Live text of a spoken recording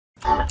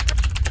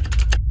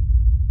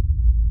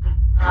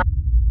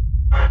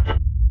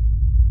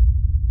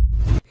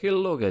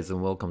Hello guys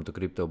and welcome to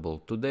Crypto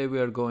Bull. Today we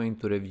are going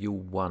to review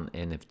one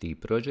NFT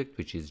project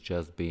which is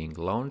just being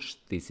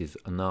launched. This is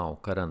now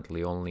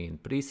currently only in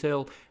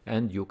pre-sale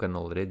and you can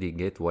already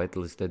get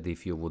whitelisted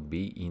if you would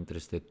be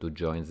interested to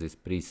join this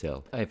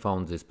pre-sale. I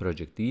found this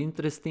project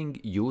interesting,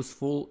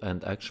 useful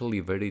and actually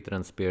very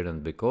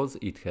transparent because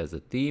it has a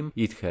team,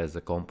 it has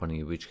a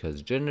company which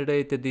has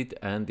generated it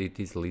and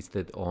it is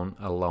listed on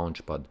a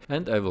launchpad.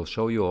 And I will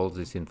show you all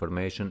this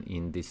information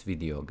in this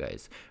video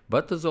guys.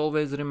 But as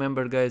always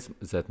remember guys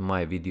that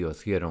my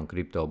videos here on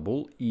Crypto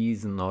Bull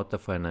is not a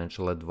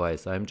financial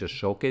advice. I'm just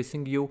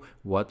showcasing you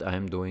what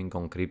I'm doing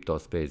on crypto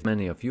space.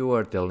 Many of you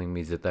are telling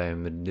me that I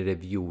am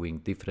reviewing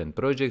different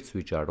projects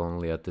which are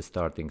only at the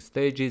starting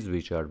stages,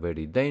 which are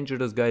very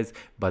dangerous guys,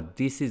 but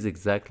this is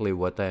exactly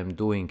what I'm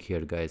doing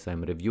here guys.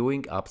 I'm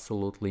reviewing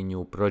absolutely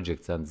new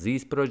projects, and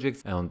these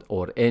projects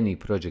or any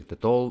project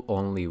at all,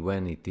 only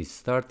when it is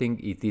starting,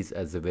 it is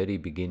at the very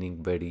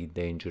beginning very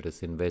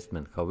dangerous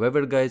investment.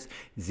 However guys,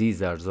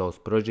 these are those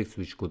projects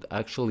which could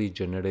actually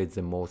generate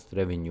the most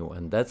revenue,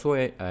 and that's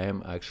why I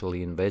am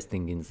actually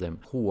investing in them.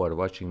 Who are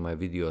watching my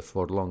videos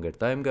for longer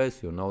time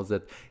guys, you know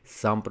that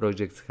some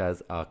projects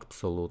has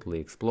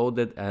absolutely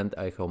exploded and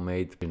I have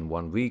made in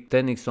 1 week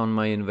 10x on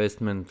my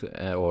investment,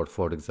 or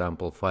for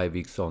example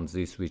 5x on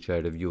this which I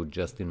reviewed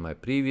just in my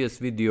previous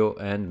video,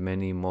 and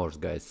many more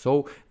guys.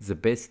 So the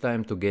best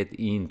time to get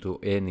into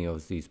any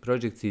of these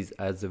projects is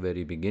at the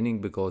very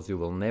beginning, because you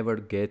will never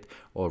get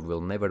or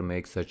will never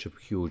make such a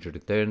huge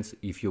returns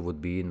if you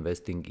would be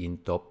investing in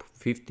top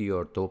 50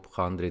 or top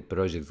 100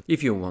 projects.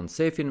 If you want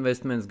safe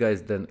investments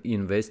guys, then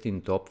invest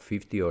in top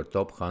 50 or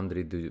top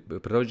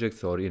 100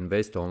 projects, or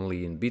invest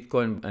only in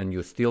Bitcoin, and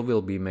you still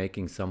will be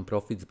making some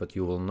profits, but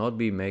you will not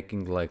be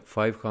making like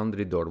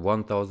 500 or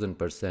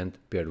 1000%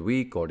 per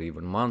week or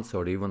even months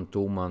or even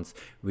 2 months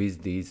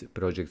with these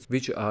projects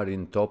which are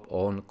in top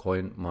on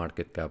coin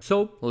market cap.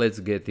 So let's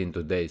get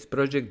into today's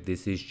project.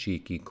 This is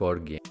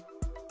CheekyCorgi.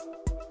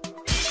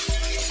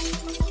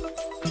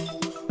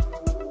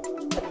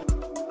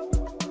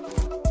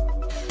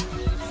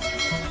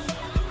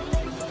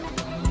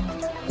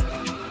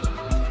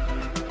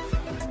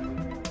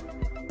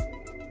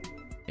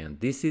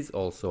 This is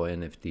also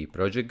an NFT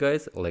project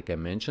guys, like I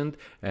mentioned,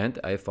 and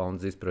I found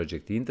this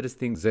project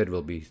interesting. There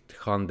will be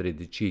 100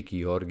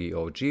 CheekyCorgi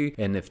OG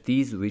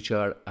NFTs which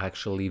are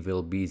actually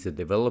will be the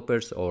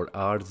developers or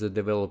are the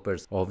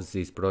developers of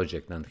this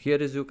project. And here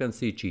as you can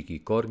see,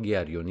 CheekyCorgi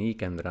are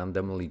unique and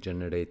randomly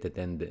generated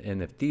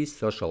NFTs,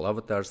 social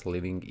avatars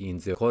living in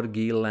the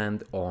Corgi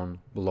land on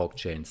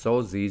blockchain.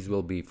 So these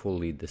will be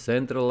fully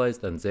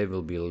decentralized and they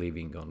will be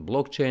living on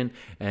blockchain,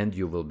 and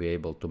you will be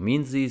able to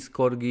mint these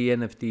Corgi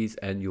NFTs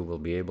and you will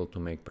be able to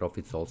make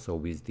profits also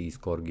with these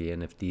Corgi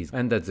NFTs.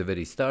 And at the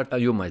very start,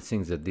 you might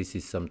think that this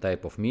is some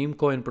type of meme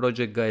coin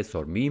project guys,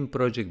 or meme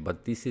project,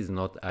 but this is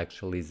not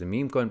actually the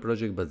meme coin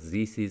project, but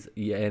this is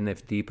an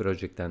NFT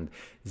project, and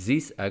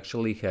this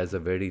actually has a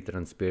very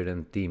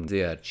transparent team.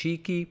 They are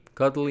cheeky,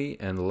 cuddly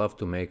and love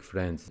to make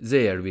friends.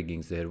 They are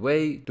wigging their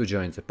way to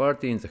join the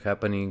party in the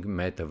happening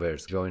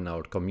metaverse. Join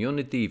our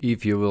community.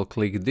 If you will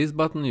click this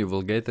button, you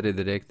will get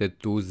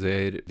redirected to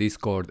their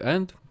Discord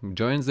and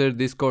join their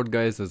Discord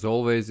guys. As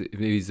always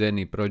with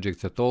any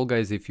projects at all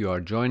guys, if you are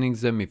joining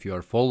them, if you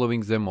are following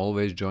them,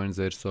 always join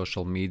their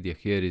social media.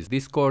 Here is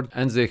Discord,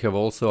 and they have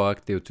also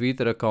active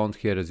Twitter account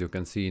here as you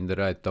can see in the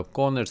right top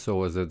corner.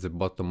 So as at the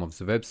bottom of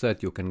the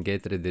website you can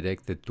get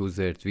redirected to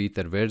their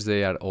Twitter where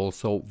they are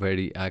also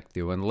very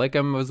active. And like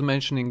I was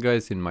mentioning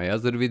guys in my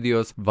other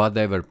videos,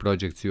 whatever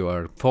projects you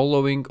are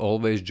following,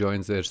 always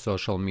join their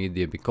social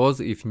media, because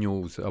if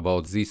news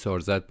about this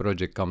or that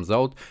project comes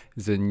out,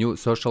 the new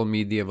social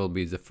media will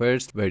be the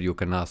first where you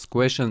can ask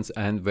questions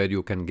and where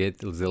you can get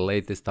the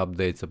latest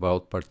updates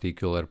about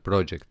particular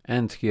project.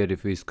 And here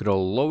if we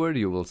scroll lower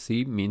you will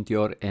see mint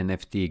your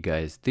NFT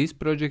guys. This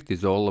project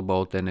is all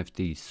about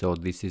NFTs, so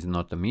this is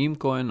not a meme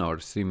coin or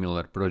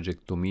similar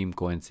project to meme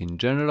coins in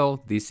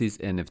general. This is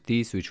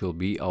NFTs which will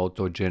be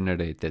auto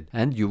generated,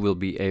 and you will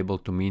be able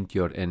to mint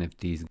your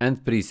NFTs.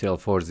 And pre-sale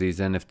for these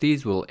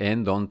NFTs will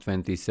end on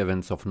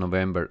 27th of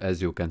November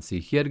as you can see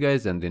here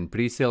guys, and in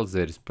pre-sale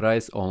there is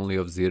price only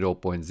of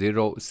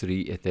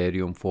 0.03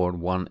 Ethereum for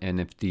one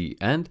NFT,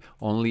 and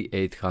only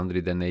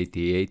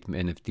 888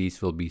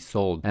 NFTs will be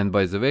sold. And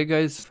by the way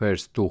guys,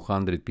 first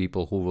 200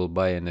 people who will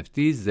buy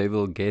NFTs, they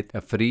will get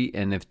a free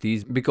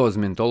NFTs, because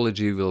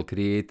Mintology will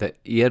create an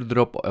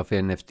airdrop of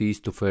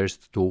NFTs to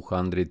first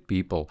 200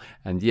 people.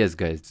 And yes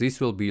guys, this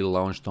will be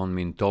launched on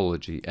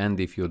Mintology, and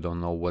if you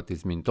don't know what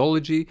is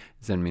Mintology,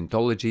 then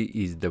Mintology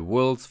is the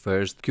world's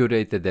first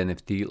curated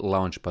NFT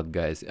launchpad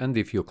guys. And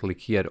if you click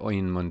here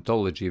in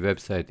Mintology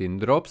website in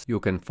drops, you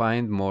can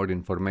find more information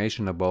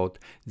information about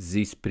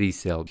this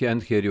pre-sale.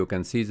 And here you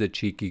can see the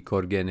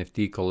CheekyCorgi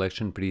NFT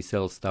collection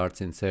pre-sale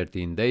starts in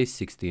 13 days,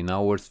 16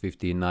 hours,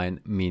 59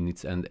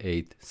 minutes and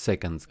 8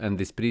 seconds. And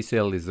this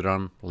pre-sale is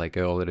run, like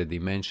I already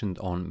mentioned,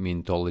 on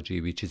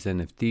Mintology, which is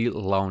NFT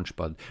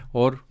launchpad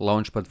or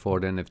launchpad for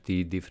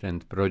NFT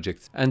different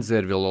projects. And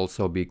there will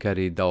also be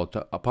carried out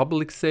a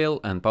public sale,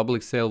 and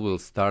public sale will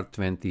start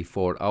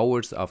 24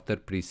 hours after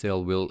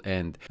pre-sale will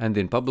end. And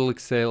in public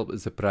sale,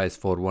 the price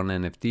for one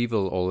NFT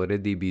will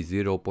already be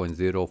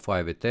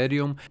 0.05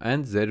 Ethereum,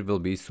 and there will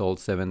be sold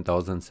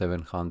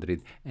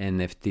 7,700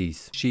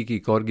 NFTs.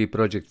 CheekyCorgi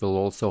project will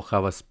also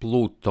have a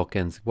sploot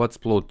tokens. What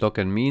sploot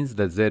token means?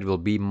 That there will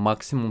be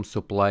maximum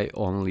supply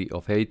only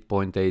of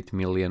 8.8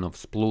 million of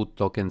sploot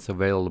tokens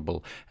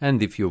available.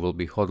 And if you will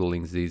be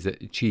hodling these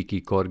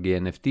CheekyCorgi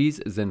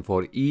NFTs, then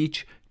for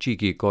each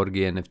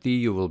CheekyCorgi NFT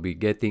you will be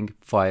getting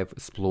 5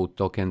 sploot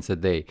tokens a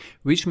day,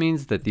 which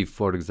means that if,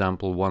 for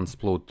example, one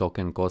sploot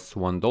token costs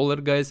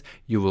 $1, guys,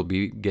 you will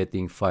be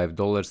getting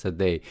 $5 a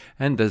day.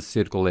 And the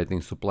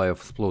circulating supply of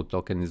sploot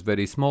token is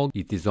very small.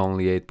 It is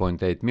only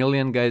 8.8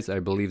 million, guys. I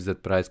believe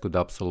that price could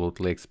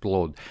absolutely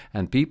explode.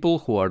 And people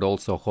who are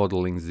also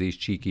hodling these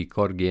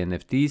CheekyCorgi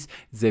NFTs,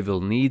 they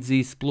will need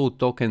these sploot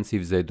tokens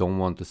if they don't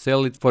want to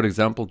sell it, for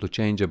example, to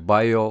change a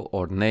bio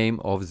or name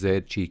of their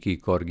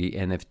CheekyCorgi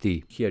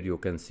NFT. Here you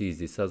can see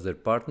this other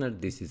partner.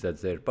 This is at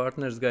their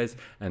partners, guys,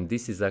 and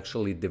this is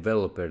actually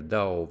developer.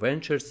 DAO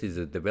Ventures is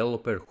a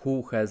developer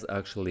who has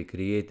actually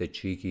created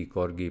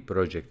CheekyCorgi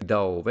project.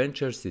 DAO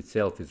Ventures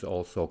itself is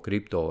also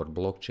crypto or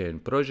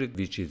blockchain project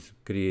which is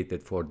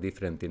created for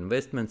different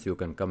investments. You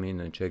can come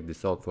in and check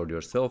this out for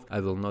yourself. I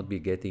will not be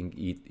getting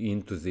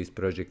into this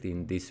project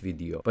in this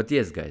video, but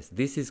yes, guys,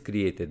 this is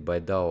created by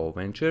DAO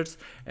Ventures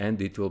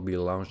and it will be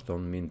launched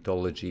on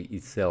Mintology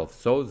itself.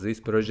 So this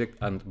project,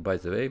 and by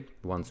the way,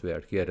 once we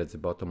are here at the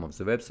bottom of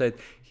the website,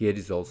 here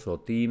is also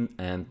team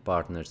and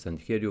partners, and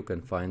here you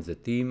can find the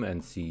team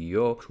and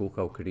CEO who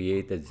have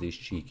created this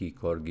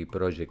CheekyCorgi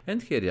project.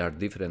 And here are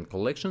different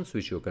collections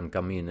which you can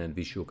come in and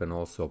which you can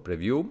also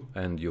preview,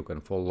 and you can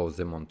follow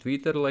them on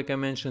Twitter, like I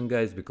mentioned,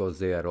 guys, because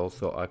they are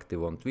also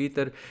active on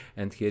Twitter.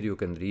 And here you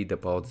can read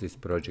about this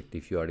project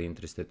if you are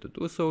interested to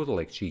do so.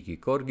 Like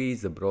CheekyCorgi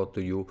is brought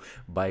to you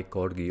by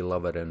Corgi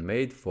lover and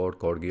made for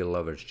Corgi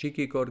lovers.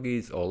 CheekyCorgi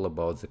is all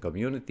about the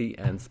community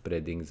and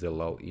spreading the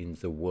love in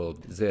the world.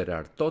 There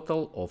are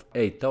total of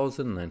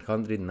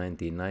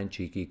 8,999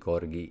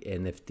 CheekyCorgi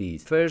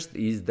NFTs. First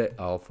is the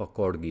Alpha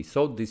Corgi.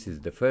 So this is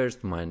the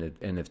first mined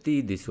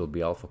NFT. This will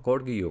be Alpha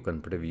Corgi. You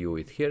can preview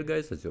it here,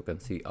 guys. As you can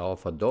see,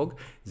 Alpha Dog.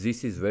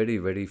 This is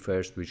very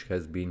first which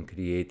has been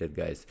created,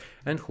 guys,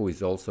 and who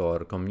is also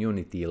our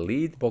community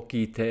lead,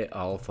 Pokite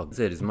Alpha.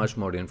 There is much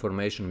more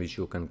information which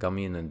you can come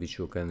in and which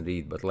you can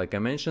read, but like I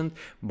mentioned,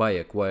 by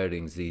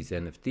acquiring these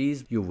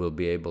NFTs you will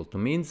be able to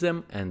mint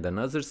them. And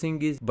another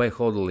thing is, by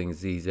hodling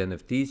these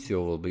NFTs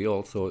you will be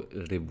also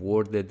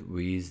rewarded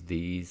with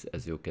these,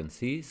 as you can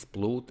see,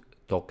 sploot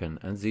token,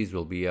 and these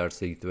will be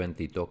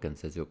RC20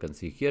 tokens, as you can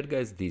see here,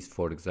 guys. These,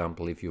 for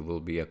example, if you will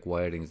be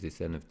acquiring this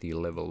NFT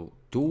level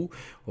 2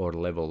 or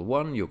level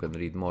 1, you can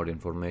read more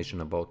information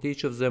about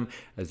each of them.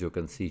 As you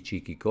can see,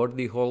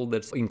 CheekyCorgi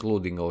holders,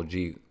 including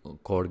OG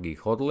Corgi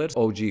hodlers.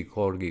 OG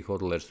Corgi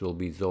hodlers will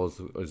be those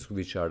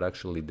which are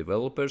actually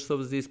developers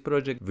of this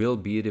project, will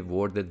be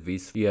rewarded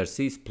with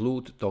ERC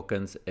sploot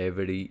tokens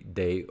every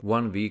day,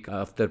 1 week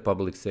after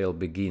public sale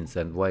begins.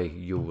 And why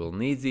you will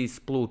need these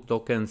sploot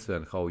tokens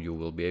and how you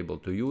will be able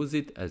to use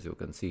it, as you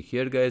can see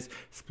here, guys,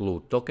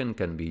 sploot token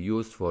can be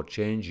used for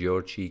change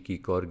your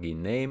CheekyCorgi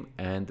name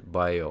and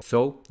bio.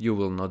 So you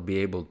will not be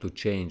able to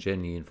change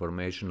any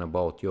information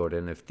about your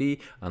NFT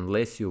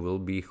unless you will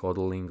be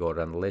hodling or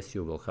unless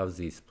you will have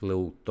these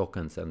sploot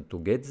tokens. And to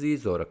get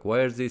these or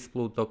acquire these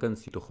sploot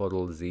tokens, to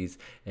hodl these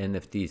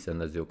NFTs.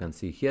 And as you can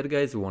see here,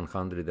 guys,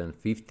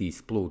 150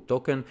 sploot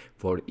token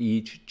for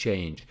each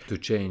change. To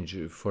change,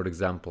 for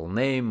example,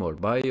 name or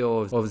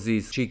bio of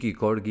these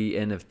CheekyCorgi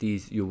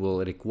NFTs, you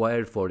will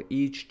require for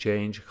each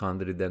change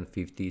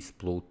 150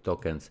 sploot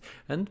tokens,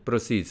 and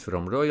proceeds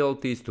from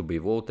royalties to be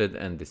voted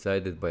and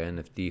decided by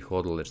NFT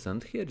hodlers.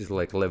 And here is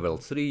like level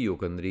 3. You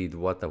can read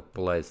what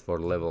applies for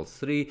level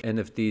 3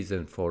 NFTs,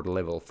 and for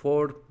level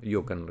 4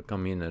 you can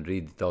come in and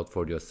read it out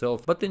for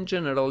yourself. But in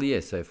general,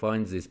 yes, I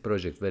find this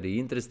project very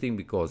interesting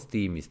because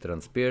team is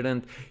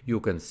transparent. You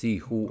can see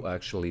who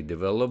actually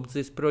developed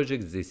this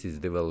project. This is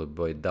developed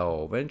by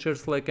DAO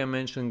Ventures, like I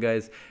mentioned,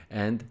 guys,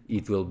 and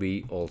it will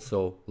be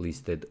also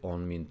listed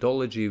on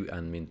Mintology,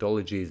 and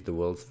Mintology is the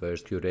world's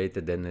first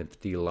curated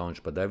NFT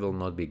launch. But I will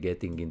not be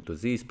getting into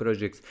these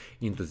projects,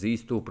 into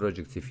these two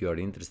projects. If you are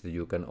interested,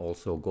 you can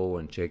also go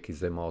and check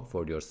them out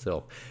for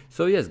yourself.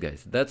 So yes,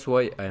 guys, that's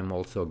why I am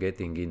also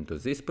getting into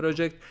this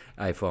project.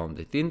 I found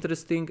it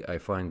interesting, I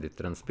find it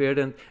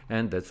transparent,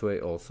 and that's why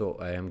also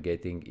I am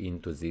getting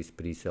into this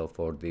pre-sale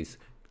for this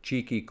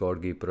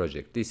CheekyCorgi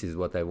project. This is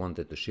what I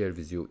wanted to share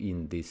with you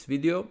in this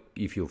video.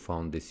 If you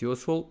found this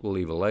useful,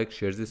 leave a like,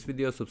 share this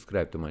video,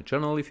 subscribe to my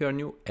channel if you are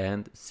new,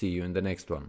 and see you in the next one.